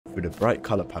Through the bright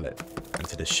color palette and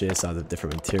to the sheer size of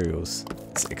different materials,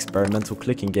 this experimental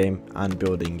clicking game and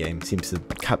building game seems to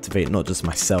captivate not just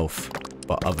myself,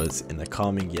 but others in the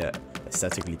calming yet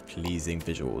aesthetically pleasing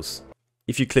visuals.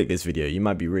 If you click this video, you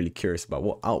might be really curious about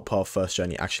what Outpath First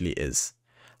Journey actually is.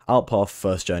 Outpath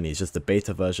First Journey is just the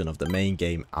beta version of the main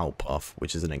game Outpath,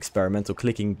 which is an experimental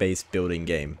clicking based building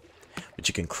game, which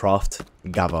you can craft,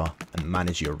 gather and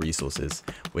manage your resources,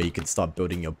 where you can start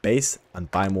building your base and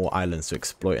buy more islands to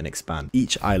exploit and expand.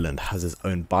 Each island has its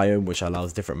own biome, which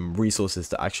allows different resources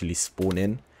to actually spawn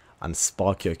in and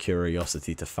spark your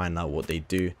curiosity to find out what they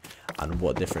do and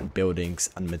what different buildings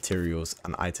and materials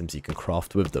and items you can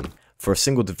craft with them. For a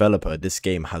single developer, this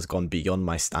game has gone beyond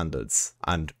my standards,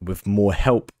 and with more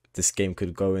help, this game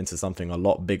could go into something a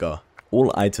lot bigger.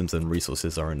 All items and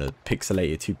resources are in a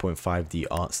pixelated 2.5D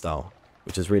art style,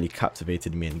 which has really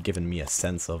captivated me and given me a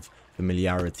sense of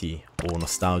familiarity or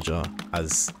nostalgia,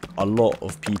 as a lot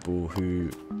of people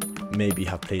who maybe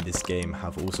have played this game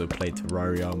have also played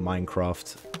Terraria,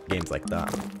 Minecraft, games like that.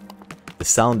 The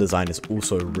sound design is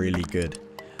also really good,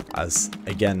 as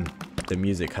again, the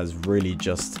music has really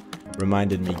just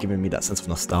reminded me, given me that sense of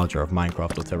nostalgia of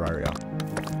Minecraft or Terraria.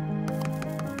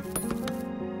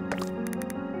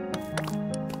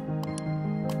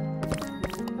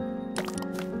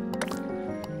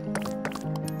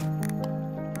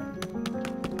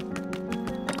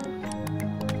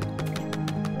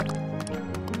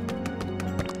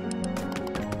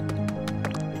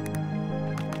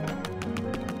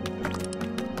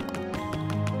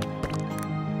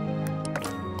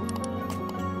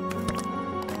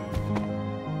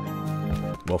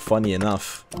 Well, funny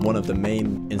enough, one of the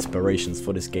main inspirations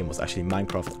for this game was actually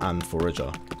Minecraft and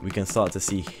Forager. We can start to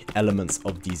see elements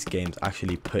of these games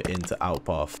actually put into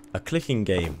Outpath. A clicking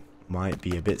game might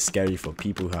be a bit scary for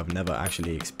people who have never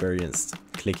actually experienced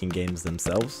clicking games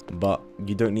themselves, but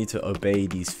you don't need to obey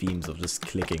these themes of just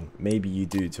clicking. Maybe you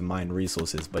do to mine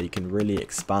resources, but you can really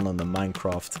expand on the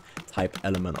Minecraft type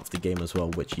element of the game as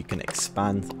well, which you can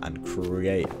expand and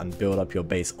create and build up your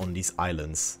base on these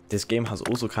islands. This game has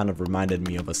also kind of reminded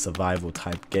me of a survival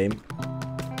type game.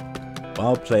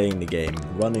 While playing the game,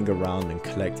 running around and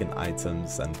collecting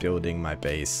items and building my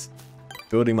base.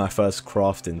 Building my first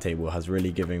crafting table has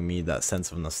really given me that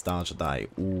sense of nostalgia that I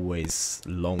always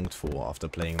longed for after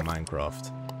playing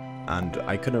Minecraft. And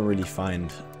I couldn't really find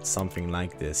something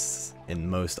like this in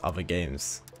most other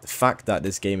games. The fact that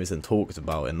this game isn't talked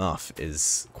about enough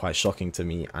is quite shocking to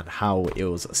me, and how it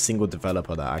was a single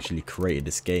developer that actually created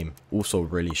this game also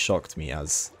really shocked me,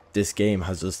 as this game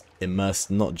has just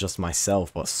immersed not just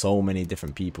myself but so many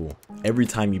different people. Every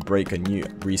time you break a new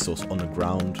resource on the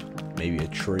ground, maybe a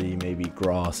tree, maybe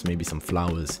grass, maybe some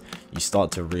flowers, you start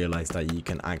to realize that you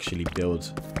can actually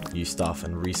build new stuff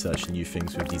and research new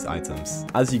things with these items.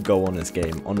 As you go on this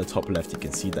game, on the top left you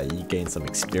can see that you gain some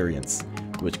experience,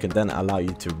 which can then allow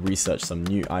you to research some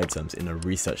new items in a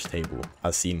research table,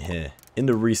 as seen here. In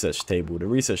the research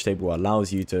table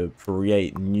allows you to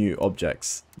create new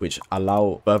objects which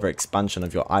allow further expansion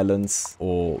of your islands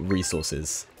or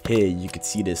resources. Here you could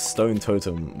see this stone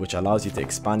totem which allows you to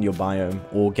expand your biome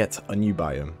or get a new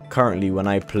biome. Currently, when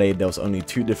I played, there was only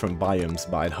 2 different biomes,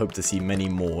 but I'd hope to see many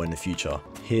more in the future.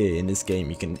 Here in this game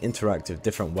you can interact with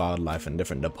different wildlife and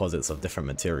different deposits of different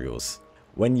materials.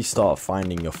 When you start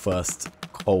finding your first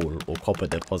coal or copper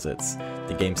deposits,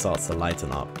 the game starts to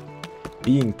lighten up.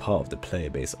 Being part of the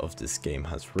player base of this game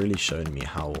has really shown me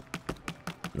how,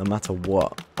 no matter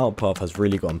what, Outpath has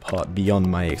really gone beyond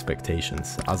my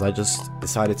expectations, as I just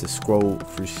decided to scroll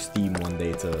through Steam one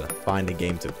day to find a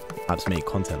game to perhaps make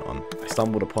content on. I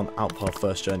stumbled upon Outpath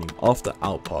First Journey. After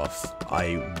Outpath,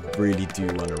 I really do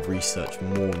want to research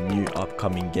more new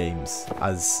upcoming games,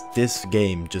 as this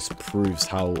game just proves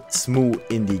how small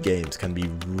indie games can be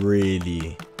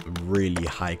really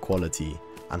high quality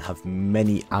and have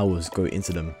many hours go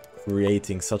into them,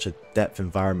 creating such a depth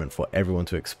environment for everyone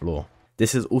to explore.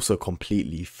 This is also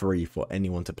completely free for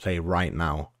anyone to play right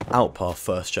now. Outpath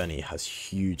First Journey has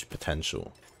huge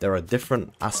potential. There are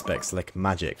different aspects like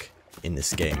magic in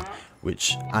this game,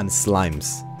 and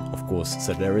slimes, of course,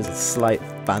 so there is a slight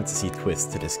fantasy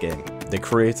twist to this game. The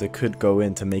creator could go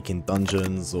into making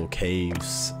dungeons or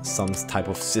caves, some type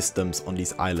of systems on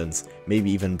these islands,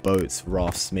 maybe even boats,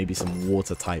 rafts, maybe some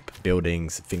water type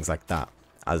buildings, things like that.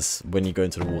 As when you go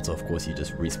into the water, of course, you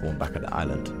just respawn back at the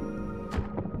island.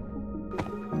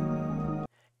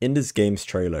 In this game's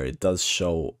trailer, it does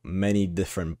show many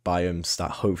different biomes that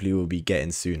hopefully we'll be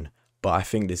getting soon. But I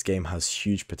think this game has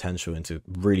huge potential into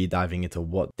really diving into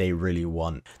what they really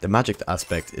want. The magic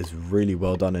aspect is really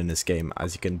well done in this game,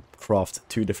 as you can craft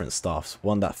 2 different staffs.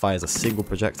 One that fires a single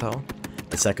projectile,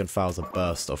 The second file's a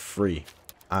burst of 3.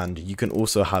 And you can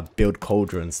also have build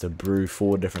cauldrons to brew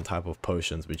 4 different type of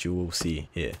potions, which you will see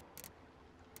here.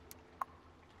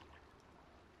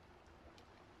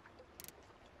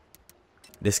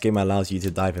 This game allows you to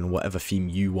dive in whatever theme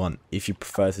you want. If you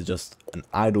prefer to just an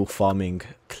idle farming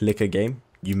clicker game,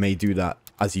 you may do that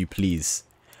as you please.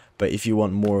 But if you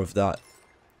want more of that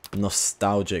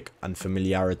nostalgic and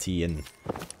familiarity in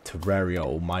Terraria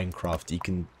or Minecraft, you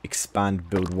can expand,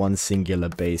 build one singular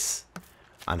base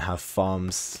and have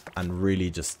farms and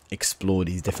really just explore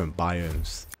these different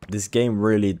biomes. This game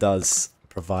really does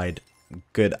provide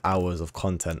good hours of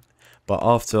content, but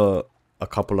after a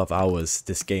couple of hours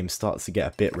this game starts to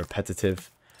get a bit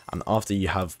repetitive, and after you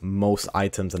have most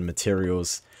items and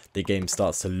materials, the game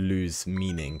starts to lose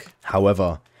meaning.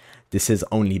 However, this is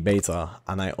only beta,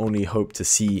 and I only hope to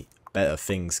see better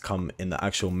things come in the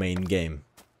actual main game.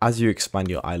 As you expand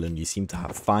your island, you seem to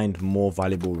find more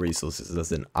valuable resources,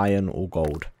 as in iron or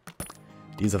gold.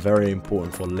 These are very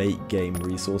important for late game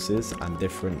resources and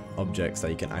different objects that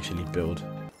you can actually build.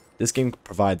 This game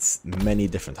provides many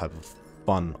different types of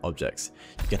fun objects.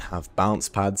 You can have bounce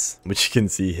pads, which you can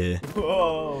see here.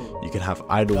 Whoa, you can have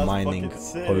idle mining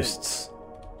posts,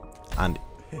 and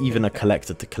even a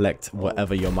collector to collect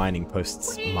whatever your mining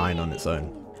posts mine on its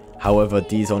own. However,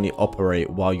 these only operate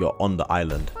while you're on the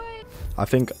island. I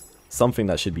think something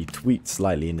that should be tweaked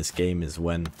slightly in this game is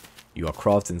when you are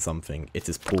crafting something, it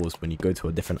is paused when you go to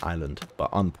a different island, but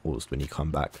unpaused when you come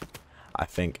back. I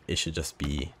think it should just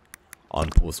be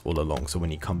unpaused all along, so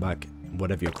when you come back,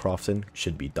 whatever you're crafting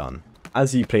should be done.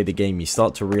 As you play the game, you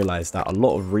start to realize that a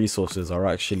lot of resources are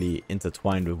actually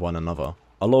intertwined with one another.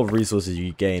 A lot of resources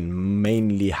you gain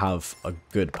mainly have a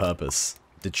good purpose.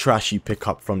 The trash you pick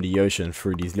up from the ocean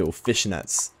through these little fish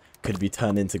nets could be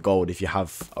turned into gold if you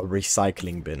have a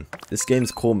recycling bin. This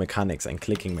game's core mechanics and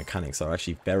clicking mechanics are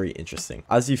actually very interesting.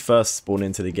 As you first spawn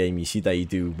into the game, you see that you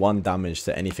do 1 damage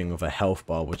to anything with a health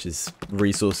bar, which is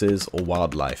resources or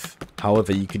wildlife.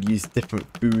 However, you could use different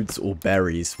foods or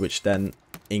berries, which then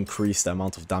increase the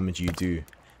amount of damage you do,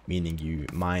 meaning you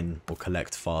mine or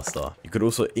collect faster. You could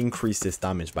also increase this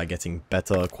damage by getting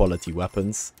better quality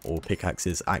weapons or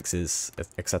pickaxes, axes,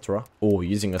 etc. Or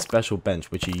using a special bench,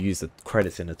 which you use the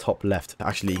credits in the top left to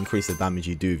actually increase the damage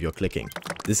you do with your clicking.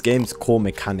 This game's core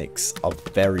mechanics are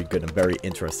very good and very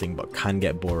interesting, but can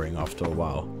get boring after a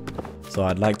while. So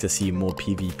I'd like to see more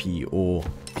PvP or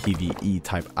PvE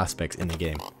type aspects in the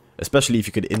game. Especially if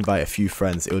you could invite a few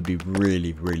friends, it would be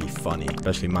really funny.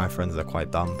 Especially my friends are quite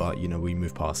dumb, but you know, we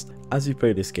move past. As you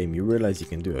play this game, you realize you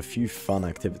can do a few fun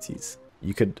activities.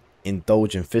 You could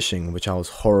indulge in fishing, which I was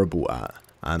horrible at,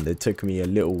 and it took me a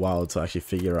little while to actually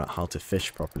figure out how to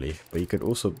fish properly. But you could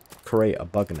also create a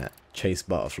bug net, chase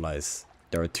butterflies.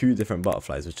 There are 2 different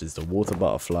butterflies, which is the water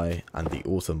butterfly and the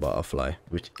autumn butterfly,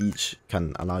 which each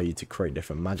can allow you to create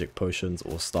different magic potions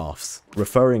or staffs.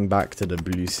 Referring back to the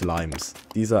blue slimes,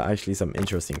 these are actually some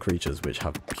interesting creatures which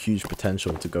have huge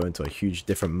potential to go into a huge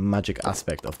different magic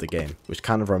aspect of the game, which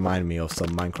kind of remind me of some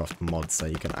Minecraft mods that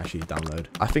you can actually download.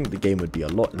 I think the game would be a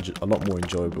lot more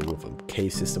enjoyable with a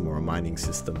cave system or a mining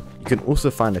system. You can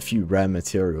also find a few rare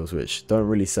materials which don't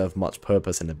really serve much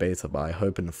purpose in the beta, but I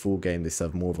hope in the full game they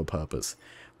serve more of a purpose.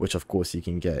 Which of course you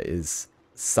can get is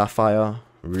sapphire,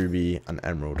 ruby and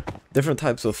emerald. Different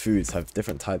types of foods have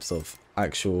different types of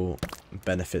actual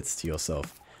benefits to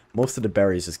yourself. Most of the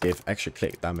berries just give extra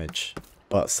click damage,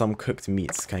 but some cooked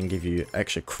meats can give you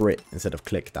extra crit instead of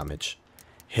click damage.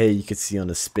 Here you can see on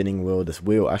the spinning wheel, this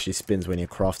wheel actually spins when you're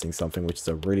crafting something, which is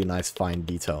a really nice fine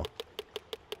detail.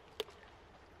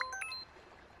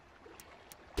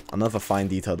 Another fine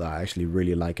detail that I actually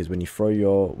really like is when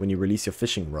you release your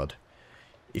fishing rod.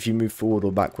 If you move forward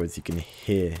or backwards, you can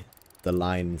hear the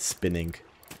line spinning.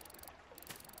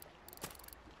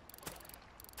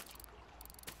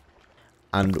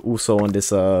 And also on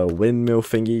this windmill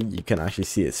thingy, you can actually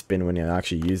see it spin when you're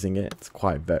actually using it. It's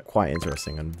quite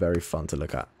interesting and very fun to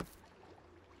look at.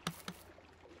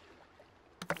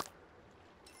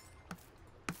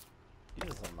 These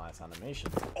are some nice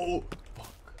animations. Oh,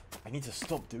 fuck. I need to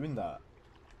stop doing that.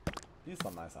 These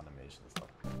are nice animations though.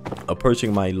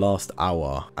 Approaching my last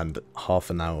hour and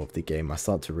half an hour of the game, I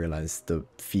start to realize the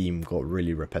theme got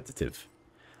really repetitive.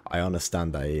 I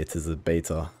understand that it is a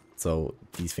beta, so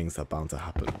these things are bound to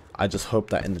happen. I just hope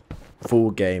that in the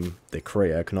full game, the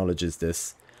creator acknowledges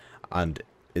this and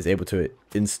is able to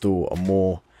install a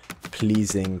more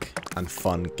pleasing and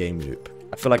fun game loop.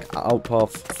 I feel like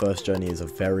Outpath First Journey is a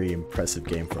very impressive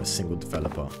game for a single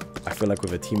developer. I feel like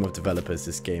with a team of developers,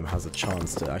 this game has a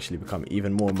chance to actually become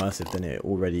even more immersive than it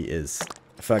already is.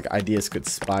 I feel like ideas could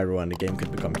spiral and the game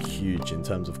could become huge in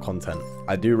terms of content.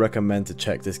 I do recommend to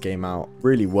check this game out.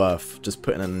 Really worth just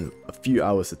putting in a few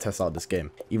hours to test out this game.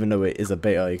 Even though it is a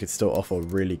beta, it could still offer a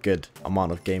really good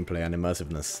amount of gameplay and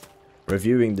immersiveness.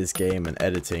 Reviewing this game and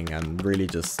editing and really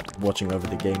just watching over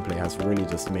the gameplay has really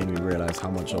just made me realize how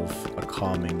much of a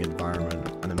calming environment,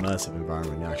 an immersive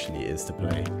environment it actually is to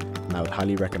play. And I would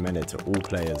highly recommend it to all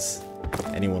players.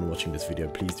 Anyone watching this video,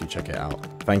 please do check it out.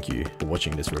 Thank you for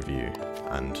watching this review,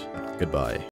 and goodbye.